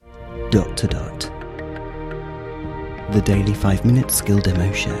Dot to Dot, the daily 5-minute skill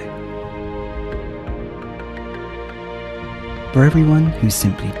demo show. For everyone who's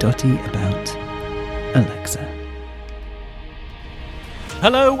simply dotty about Alexa.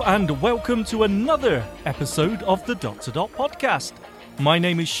 Hello and welcome to another episode of the Dot to Dot podcast. My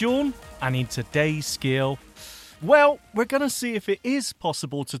name is Sean, and in today's skill, well, we're going to see if it is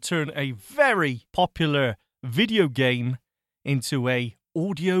possible to turn a very popular video game into a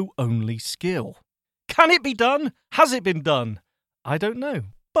audio-only skill. Can it be done? Has it been done? I don't know,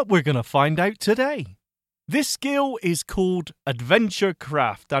 but we're going to find out today. This skill is called Adventure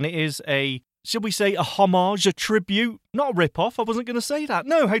Craft, and it is a, shall we say, a homage, a tribute, not a rip-off. I wasn't going to say that.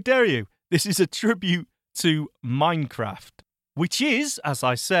 No, how dare you? This is a tribute to Minecraft, which is, as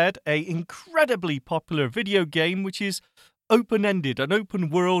I said, an incredibly popular video game which is open-ended, an open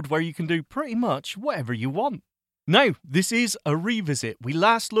world where you can do pretty much whatever you want. Now, this is a revisit. We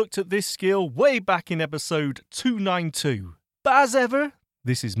last looked at this skill way back in episode 292. But as ever,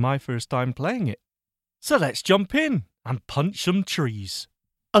 this is my first time playing it. So let's jump in and punch some trees.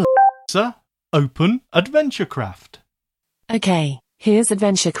 Alexa, open Adventure Craft. Okay, here's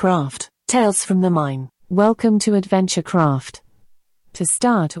Adventure Craft, Tales from the Mine. Welcome to Adventure Craft. To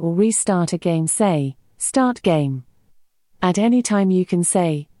start or restart a game, say, Start Game. At any time you can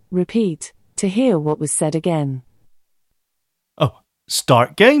say, Repeat, to hear what was said again. Oh,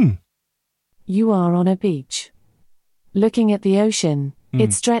 Start Game. You are on a beach. Looking at the ocean,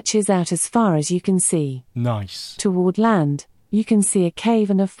 it stretches out as far as you can see. Nice. Toward land, you can see a cave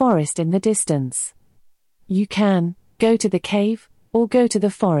and a forest in the distance. You can go to the cave or go to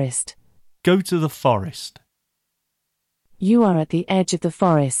the forest. Go to the forest. You are at the edge of the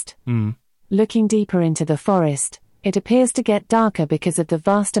forest. Looking deeper into the forest, it appears to get darker because of the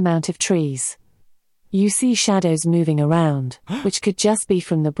vast amount of trees. You see shadows moving around, which could just be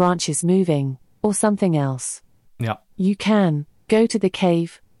from the branches moving, or something else. Yeah. You can go to the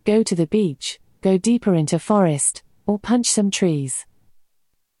cave, go to the beach, go deeper into forest, or punch some trees.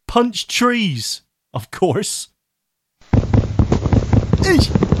 Punch trees, of course.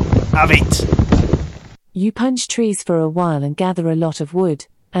 Have it. You punch trees for a while and gather a lot of wood,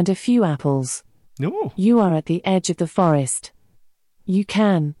 and a few apples. Ooh. You are at the edge of the forest. You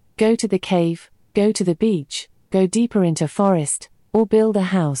can go to the cave, go to the beach, go deeper into forest, or build a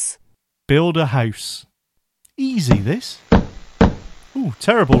house. Build a house. Easy, this. Ooh,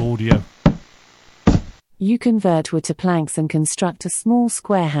 terrible audio. You convert wood to planks and construct a small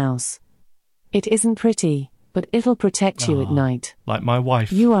square house. It isn't pretty, but it'll protect you at night. Like my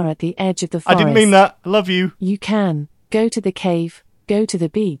wife. You are at the edge of the I forest. didn't mean that. I love you. You can go to the cave, go to the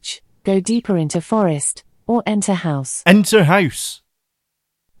beach, go deeper into forest, or enter house. Enter house.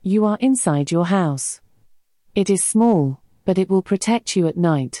 You are inside your house. It is small, but it will protect you at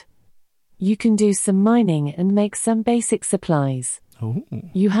night. You can do some mining and make some basic supplies. Ooh.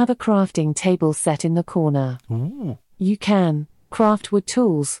 You have a crafting table set in the corner. Ooh. You can craft wood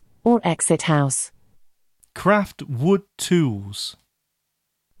tools or exit house. Craft wood tools.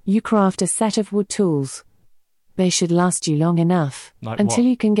 You craft a set of wood tools. They should last you long enough Like until what?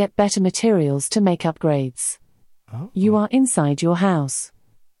 you can get better materials to make upgrades. Oh. You are inside your house.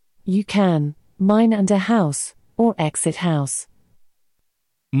 You can mine under house or exit house.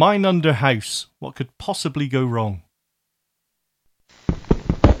 Mine under house. What could possibly go wrong?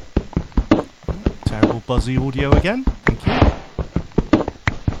 Terrible buzzy audio again. Thank you.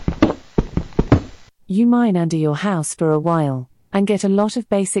 You mine under your house for a while and get a lot of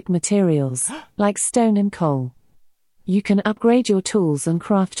basic materials like stone and coal. You can upgrade your tools and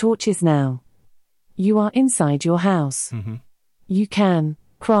craft torches now. You are inside your house. You can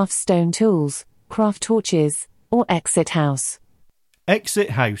craft stone tools, craft torches, or exit house. Exit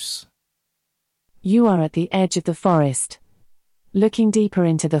house. You are at the edge of the forest. Looking deeper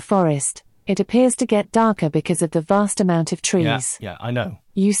into the forest, it appears to get darker because of the vast amount of trees. Yeah, I know.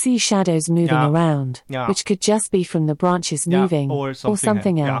 You see shadows moving around, Yeah. which could just be from the branches moving, or or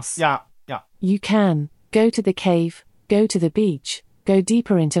something else. You can go to the cave, go to the beach, go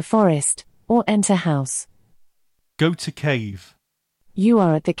deeper into forest, or enter house. Go to cave. You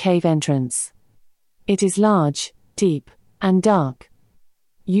are at the cave entrance. It is large, deep, and dark.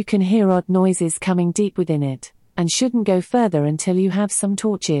 You can hear odd noises coming deep within it, and shouldn't go further until you have some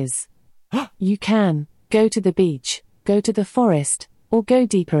torches. You can go to the beach, go to the forest, or go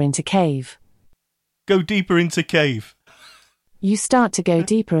deeper into cave. Go deeper into cave. You start to go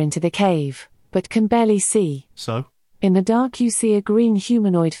deeper into the cave, but can barely see. So? In the dark you see a green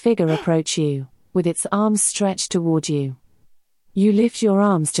humanoid figure approach you, with its arms stretched toward you. You lift your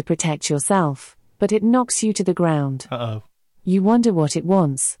arms to protect yourself, but it knocks you to the ground. Uh-oh. You wonder what it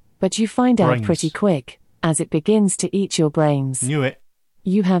wants, But you find out Brains. pretty quick, as it begins to eat your brains. Knew it.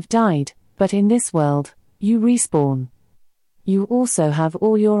 You have died, but in this world, you respawn. You also have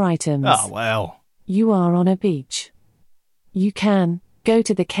all your items. Oh, well. You are on a beach. You can go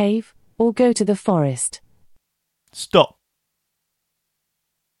to the cave or go to the forest. Stop.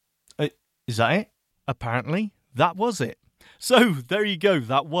 Is that it? Apparently, that was it. So, there you go.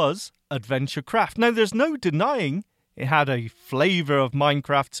 That was Adventure Craft. Now, there's no denying it had a flavour of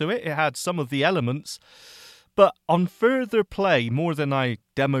Minecraft to it. It had some of the elements. But on further play, more than I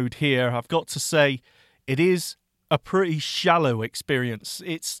demoed here, I've got to say it is a pretty shallow experience.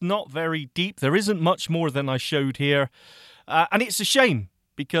 It's not very deep. There isn't much more than I showed here. And it's a shame,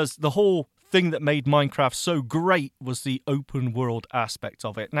 because the whole thing that made Minecraft so great was the open world aspect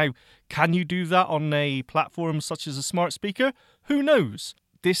of it. Now, can you do that on a platform such as a smart speaker? Who knows?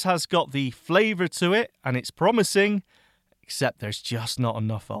 This has got the flavour to it, and it's promising, except there's just not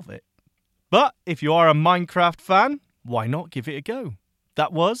enough of it. But if you are a Minecraft fan, why not give it a go?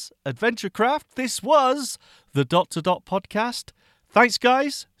 That was Adventure Craft. This was the Dot to Dot podcast. Thanks,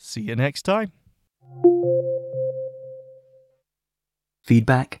 guys. See you next time.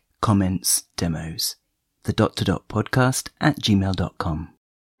 Feedback, comments, demos. The Dot to Dot podcast @gmail.com.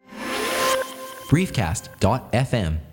 Briefcast.fm